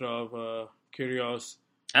 Dimitrov, Kyrgios.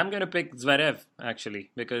 I'm going to pick Zverev, actually,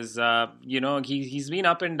 because, he's been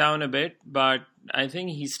up and down a bit, but I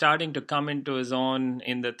think he's starting to come into his own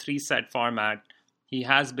in the 3-set format. He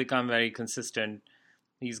has become very consistent.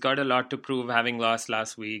 He's got a lot to prove, having lost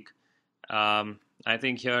last week. I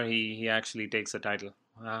think here he actually takes the title.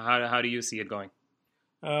 How do you see it going?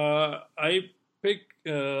 I pick,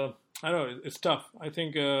 I don't know, it's tough. I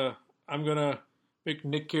think I'm going to pick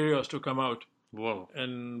Nick Kyrgios to come out. Whoa.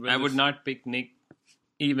 And I would not pick Nick,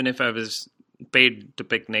 even if I was paid to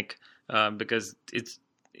pick Nick, because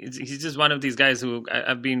he's just one of these guys who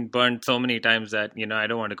I've been burned so many times that, I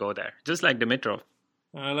don't want to go there. Just like Dimitrov.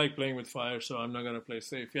 I like playing with fire, so I'm not going to play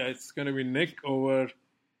safe. Yeah, it's going to be Nick over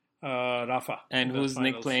Rafa. And who's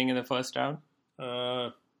Nick playing in the first round?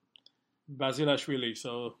 Basilashvili.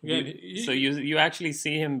 So again, so you actually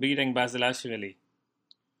see him beating Basilashvili.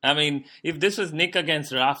 I mean, if this was Nick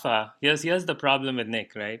against Rafa, here's the problem with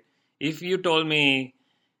Nick, right? If you told me,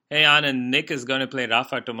 hey, Anand, Nick is going to play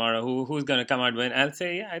Rafa tomorrow, who's going to come out win? I'll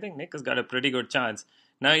say, yeah, I think Nick has got a pretty good chance.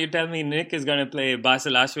 Now you tell me Nick is going to play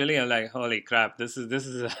Basilashvili, I'm like, holy crap, this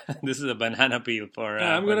is a banana peel for.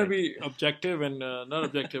 I'm going to be objective and not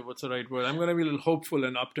objective. What's the right word? I'm going to be a little hopeful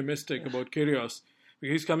and optimistic about Kyrgios.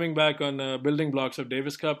 He's coming back on building blocks of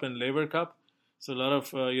Davis Cup and Laver Cup. So a lot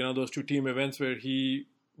of those two team events where he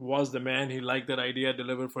was the man. He liked that idea,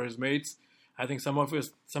 delivered for his mates. I think some of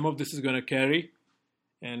this is going to carry.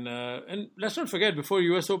 And let's not forget, before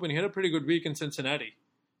U.S. Open, he had a pretty good week in Cincinnati.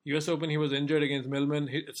 U.S. Open, he was injured against Millman.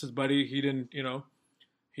 It's his buddy. He didn't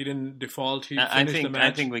default. He finished the match. I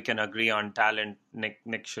think we can agree on talent.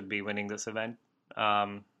 Nick should be winning this event.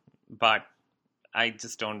 But I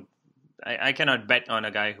just don't. I cannot bet on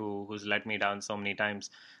a guy who's let me down so many times.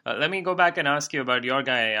 Let me go back and ask you about your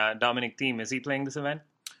guy, Dominic Thiem. Is he playing this event?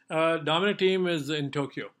 Dominic Thiem is in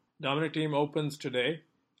Tokyo. Dominic Thiem opens today,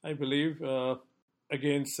 I believe,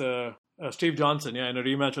 against Steve Johnson, in a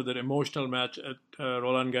rematch of that emotional match at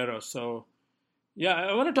Roland Garros. So,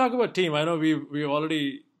 I want to talk about Thiem. I know we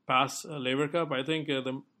already passed Laver Cup. I think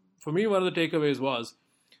for me, one of the takeaways was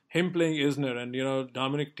him playing Isner and,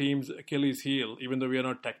 Dominic Thiem's Achilles heel, even though we are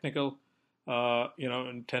not technical,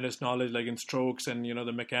 in tennis knowledge, like in strokes and,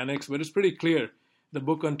 the mechanics, but it's pretty clear. The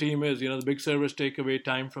book on Thiem is, the big servers take away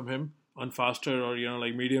time from him on faster or,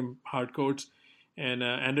 like medium hard courts. And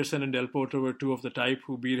Anderson and Del Potro were two of the type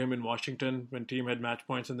who beat him in Washington when Thiem had match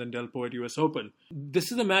points, and then Del Potro at U.S. Open.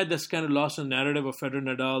 This is a match that's kind of lost in the narrative of Federer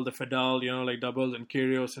Nadal, the Fedal, like doubles, and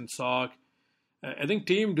Kyrgios and Sock. I think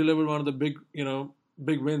Thiem delivered one of the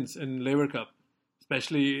big wins in Laver Cup,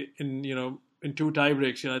 especially in two tie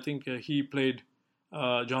breaks. I think he played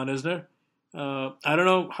John Isner. I don't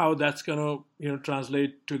know how that's going to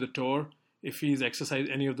translate to the tour, if he's exercised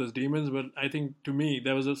any of those demons, but I think to me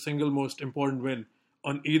that was the single most important win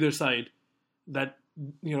on either side that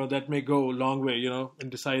may go a long way in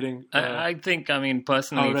deciding. I think,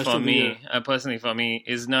 personally for me,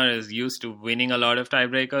 Isner is used to winning a lot of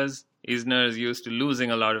tiebreakers. Isner is used to losing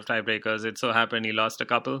a lot of tiebreakers. It so happened he lost a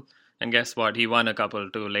couple, and guess what? He won a couple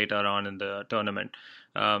too later on in the tournament.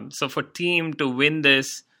 So for Thiem to win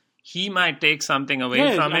this, he might take something away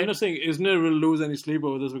from it. I'm not saying Isner will lose any sleep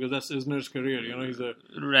over this because that's Isner's career. He's a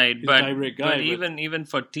tiebreak guy. But even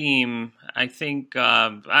for Thiem, I think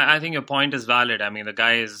your point is valid. I mean, the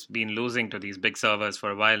guy has been losing to these big servers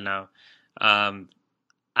for a while now.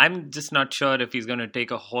 I'm just not sure if he's going to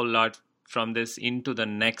take a whole lot from this into the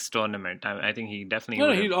next tournament. I think he definitely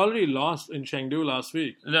will. He already lost in Chengdu last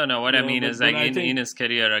week. No, what I mean is in his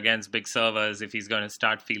career against big servers, if he's going to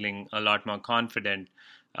start feeling a lot more confident.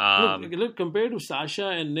 Look, compared to Sasha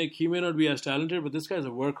and Nick, he may not be as talented, but this guy's a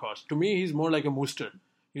workhorse. To me, he's more like a Mooster,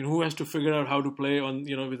 who has to figure out how to play on,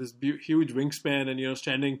 with his huge wingspan and,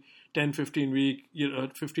 standing 10, 15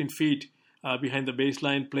 feet behind the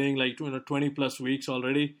baseline, playing like 20 plus weeks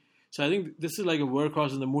already. So I think this is like a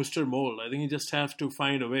workhorse in the Mooster mold. I think he just has to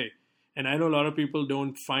find a way. And I know a lot of people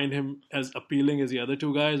don't find him as appealing as the other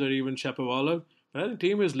two guys or even Shapovalov, but I think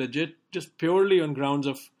Thiem is legit just purely on grounds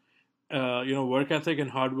of work ethic and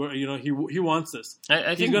hard work. He wants this. I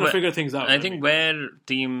He's think going to figure things out. I think where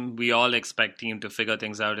we all expect team to figure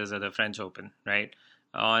things out is at the French Open, right?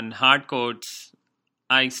 On hard courts,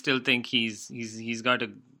 I still think he's got a.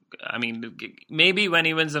 I mean, maybe when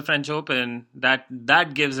he wins the French Open,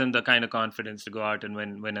 that gives him the kind of confidence to go out and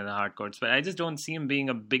win in the hard courts. But I just don't see him being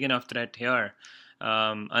a big enough threat here,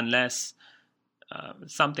 unless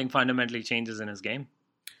something fundamentally changes in his game.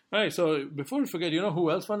 All right, so before we forget,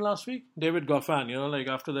 who else won last week? David Goffin.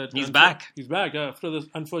 After that, he's back. He's back after this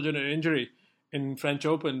unfortunate injury in French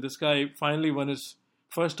Open. This guy finally won his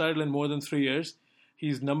first title in more than 3 years.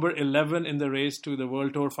 He's number 11 in the race to the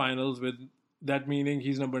World Tour Finals, with that meaning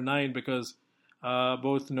he's number 9 because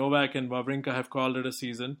both Novak and Wawrinka have called it a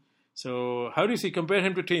season. So how do you compare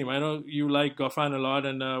him to Thiem? I know you like Goffin a lot,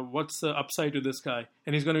 and what's the upside to this guy?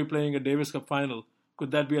 And he's going to be playing a Davis Cup final.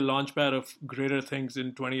 Could that be a launchpad of greater things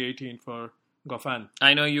in 2018 for Goffin?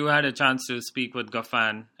 I know you had a chance to speak with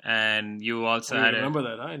Goffin, and you also remember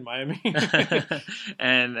that, in Miami?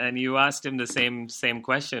 and you asked him the same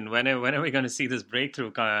question. When are we going to see this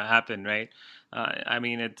breakthrough happen, right?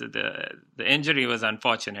 The injury was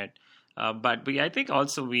unfortunate, but I think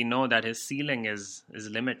also we know that his ceiling is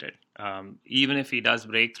limited. Even if he does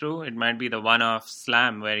break through, it might be the one-off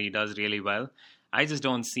slam where he does really well. I just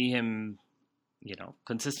don't see him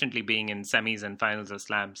consistently being in semis and finals of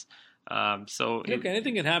slams.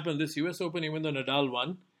 Anything can happen. This US Open, even though Nadal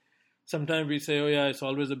won, sometimes we say, it's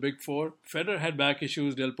always a big four. Federer had back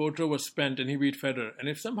issues. Del Potro was spent and he beat Federer. And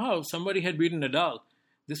if somehow somebody had beaten Nadal,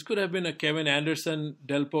 this could have been a Kevin Anderson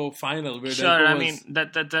Delpo final where Delpo was,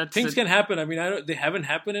 that's things can happen. They haven't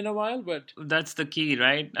happened in a while, but that's the key,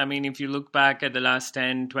 right? If you look back at the last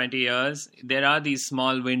 10, 20 years, there are these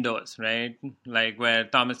small windows, right? Like where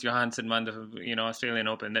Thomas Johansson won the Australian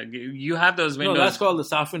Open. You have those windows. No, that's called the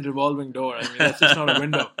Safin revolving door. That's just not a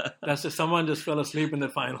window. That's just someone just fell asleep in the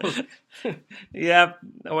final. Yeah.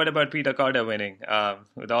 What about Peter Corder winning?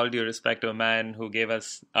 With all due respect to a man who gave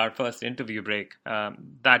us our first interview break,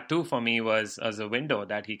 that too for me was as a window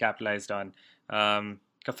that he capitalized on.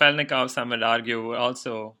 Kafelnikov, some would argue,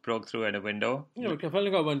 also broke through at a window.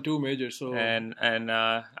 Kafelnikov won 2 majors. So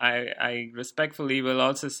I respectfully will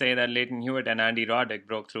also say that Leighton Hewitt and Andy Roddick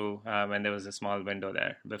broke through when there was a small window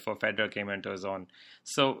there before Federer came into his own.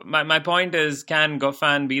 So my point is, can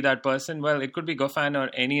Goffin be that person? Well, it could be Goffin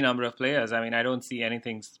or any number of players. I don't see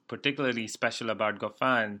anything particularly special about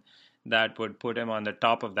Goffin that would put him on the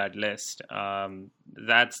top of that list.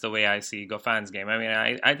 That's the way I see Goffin's game.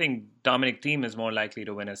 I think Dominic Thiem is more likely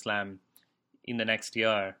to win a slam in the next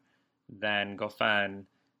year than Goffin,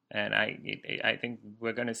 and I think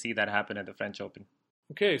we're going to see that happen at the French Open.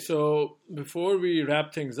 Okay, so before we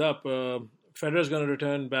wrap things up, Federer's going to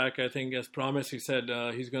return back, I think, as promised. He said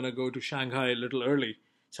he's going to go to Shanghai a little early.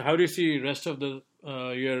 So how do you see the rest of the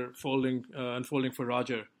year unfolding for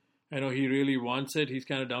Roger? I know he really wants it. He's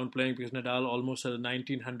kind of downplaying because Nadal almost has a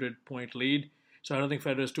 1,900-point lead. So I don't think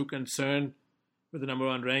Federer's too concerned with the number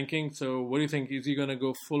 1 ranking. So what do you think? Is he going to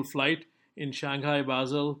go full flight in Shanghai,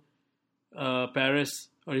 Basel, Paris,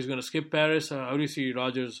 or he's going to skip Paris? How do you see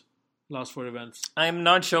Roger's last 4 events? I'm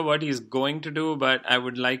not sure what he's going to do, but I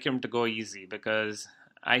would like him to go easy because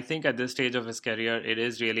I think at this stage of his career, it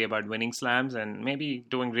is really about winning slams and maybe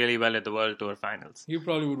doing really well at the World Tour Finals. He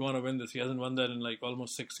probably would want to win this. He hasn't won that in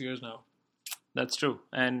almost 6 years now. That's true.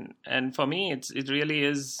 And for me, it really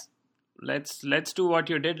is. Let's do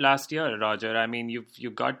what you did last year, Roger.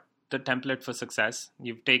 You've got the template for success.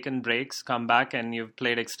 You've taken breaks, come back, and you've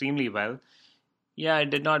played extremely well. Yeah,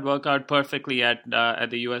 it did not work out perfectly at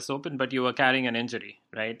the US Open, but you were carrying an injury,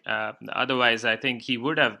 right? Otherwise, I think he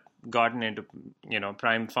would have gotten into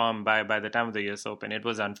prime form by the time of the US Open. It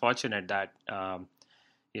was unfortunate that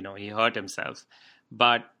he hurt himself,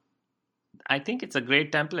 but I think it's a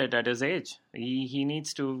great template at his age. He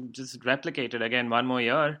needs to just replicate it again 1 more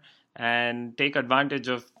year and take advantage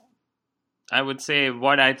of, I would say,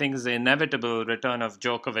 what I think is the inevitable return of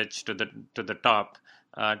Djokovic to the top.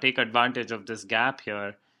 Take advantage of this gap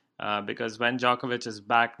here. Because when Djokovic is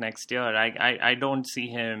back next year, I don't see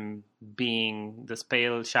him being this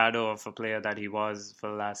pale shadow of a player that he was for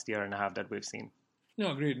the last year and a half that we've seen.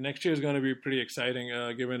 No, agreed. Next year is going to be pretty exciting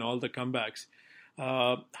given all the comebacks.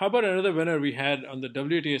 How about another winner we had on the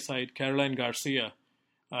WTA side, Caroline Garcia?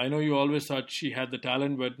 I know you always thought she had the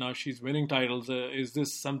talent, but now she's winning titles. Is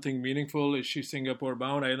this something meaningful? Is she Singapore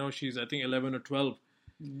bound? I know she's, 11 or 12.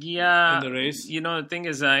 Yeah, in the race. The thing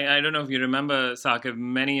is, I don't know if you remember, Saqib,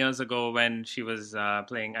 many years ago when she was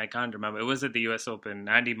playing, I can't remember, it was at the US Open.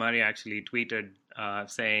 Andy Murray actually tweeted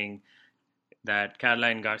saying, that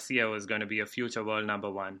Caroline Garcia was going to be a future world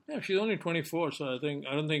number one. Yeah, she's only 24, so I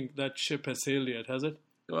don't think that ship has sailed yet, has it?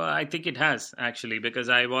 Well, I think it has, actually, because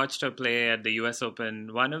I watched her play at the US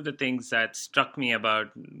Open. One of the things that struck me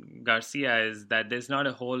about Garcia is that there's not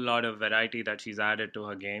a whole lot of variety that she's added to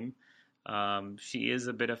her game. She is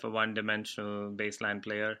a bit of a one-dimensional baseline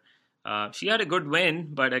player. She had a good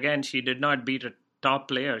win, but again, she did not beat a top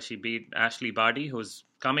player. She beat Ashley Barty, who's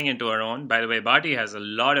coming into her own. By the way, Barty has a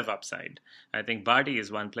lot of upside. I think Barty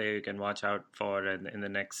is one player you can watch out for in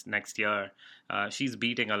the next year. She's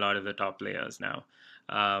beating a lot of the top players now.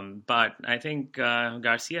 But I think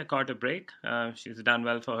Garcia caught a break. She's done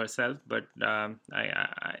well for herself, but I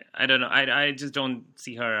don't know. I just don't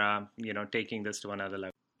see her, taking this to another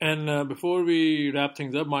level. And before we wrap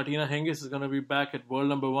things up, Maritna Hingis is going to be back at world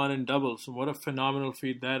number one in doubles. So what a phenomenal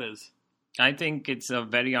feat that is. I think it's a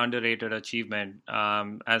very underrated achievement.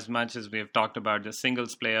 As much as we've talked about the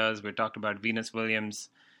singles players, we've talked about Venus Williams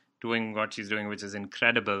doing what she's doing, which is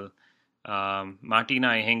incredible. Maritna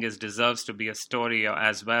Hingis deserves to be a story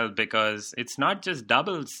as well, because it's not just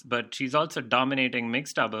doubles, but she's also dominating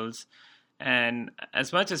mixed doubles. And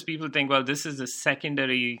as much as people think, well, this is a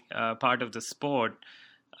secondary part of the sport,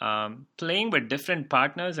 playing with different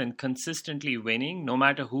partners and consistently winning, no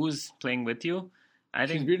matter who's playing with you, I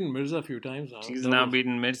think she's beaten Mirza a few times now. She's now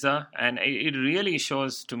beaten Mirza, and it really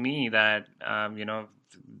shows to me that I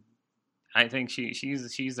think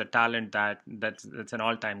she's a talent that's an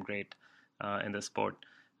all-time great in the sport.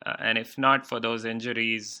 And if not for those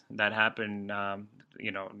injuries that happened,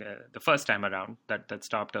 the first time around that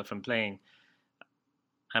stopped her from playing,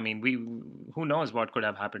 I mean, who knows what could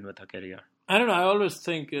have happened with her career. I don't know. I always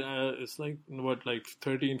think it's like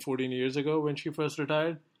 13, 14 years ago when she first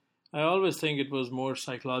retired. I always think it was more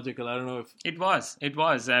psychological. I don't know if... It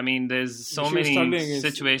was. I mean, there's so many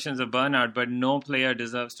situations of burnout, but no player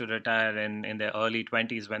deserves to retire in their early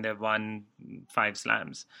 20s when they've won 5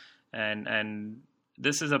 slams. And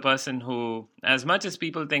this is a person who, as much as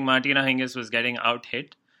people think Maritna Hingis was getting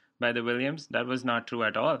out-hit by the Williams, that was not true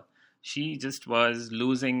at all. She just was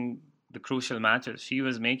losing the crucial matches. She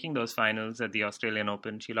was making those finals at the Australian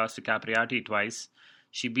Open. She lost to Capriati twice.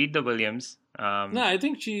 She beat the Williams. No, I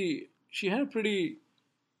think she had a pretty,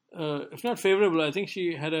 if not favorable, I think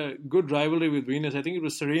she had a good rivalry with Venus. I think it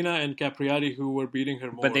was Serena and Capriati who were beating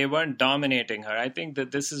her more. But they weren't dominating her. I think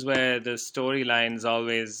that this is where the storylines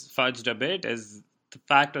always fudged a bit. Is the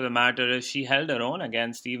fact of the matter is she held her own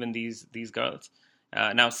against even these girls.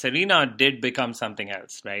 Now, Serena did become something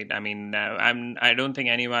else, right? I mean, I don't think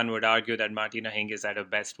anyone would argue that Maritna Hingis at her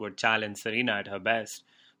best would challenge Serena at her best.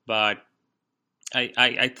 But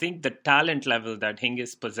I think the talent level that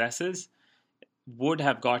Hingis possesses would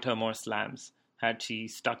have got her more slams had she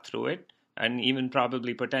stuck through it, and even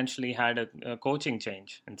probably potentially had a coaching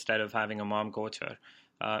change instead of having a mom coach her.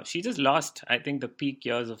 She just lost, I think, the peak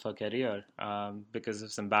years of her career because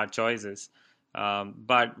of some bad choices.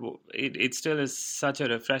 But it still is such a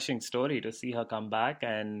refreshing story to see her come back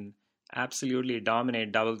and absolutely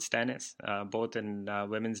dominate doubles tennis, both in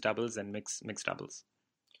women's doubles and mixed doubles.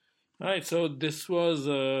 All right, so this was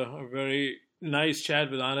a very nice chat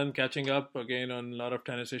with Anand, catching up again on a lot of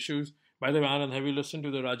tennis issues. By the way, Anand, have you listened to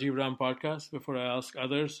the Rajiv Ram podcast before I ask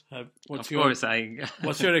others? What's your excuse?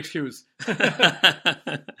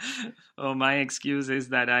 Oh, my excuse is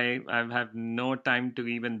that I have no time to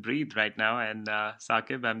even breathe right now. And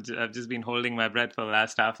Saqib, I've just been holding my breath for the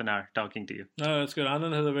last half an hour talking to you. No, that's good.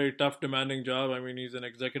 Anand has a very tough, demanding job. I mean, he's an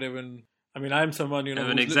executive I'm someone, I'm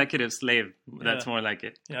an executive slave. That's more like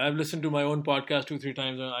it. Yeah, I've listened to my own podcast 2-3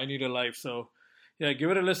 times. I need a life. So, yeah,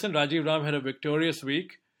 give it a listen. Rajiv Ram had a victorious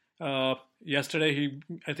week. Yesterday, he,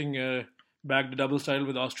 I think, bagged the doubles title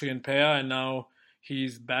with Austrian Pea, and now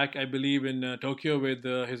he's back, I believe, in Tokyo with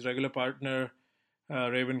his regular partner,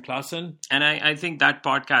 Raven Klaassen. And I think that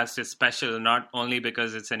podcast is special, not only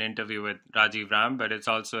because it's an interview with Rajiv Ram, but it's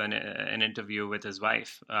also an interview with his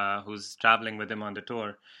wife, who's traveling with him on the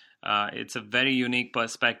tour. It's a very unique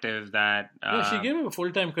perspective that... she gave him a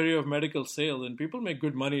full-time career of medical sales, and people make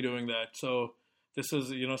good money doing that. So this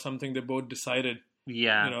is, something they both decided.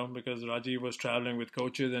 Yeah. Because Rajiv was traveling with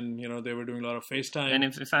coaches and, they were doing a lot of FaceTime. And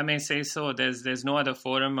if I may say so, there's no other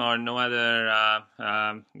forum or no other,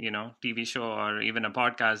 TV show or even a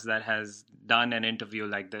podcast that has done an interview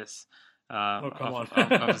like this. Come on.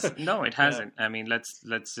 No, it hasn't. Yeah. I mean, let's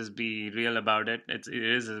just be real about it. It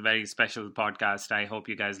is a very special podcast. I hope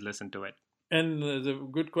you guys listen to it. And the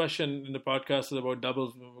good question in the podcast is about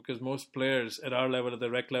doubles, because most players at our level, at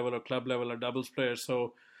the rec level or club level, are doubles players.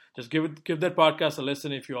 So just give that podcast a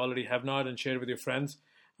listen if you already have not, and share it with your friends.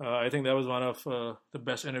 I think that was one of the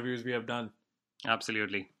best interviews we have done.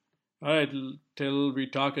 Absolutely. All right, till we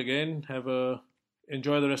talk again,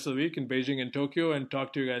 enjoy the rest of the week in Beijing and Tokyo, and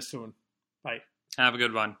talk to you guys soon. Bye. Have a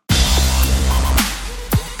good one.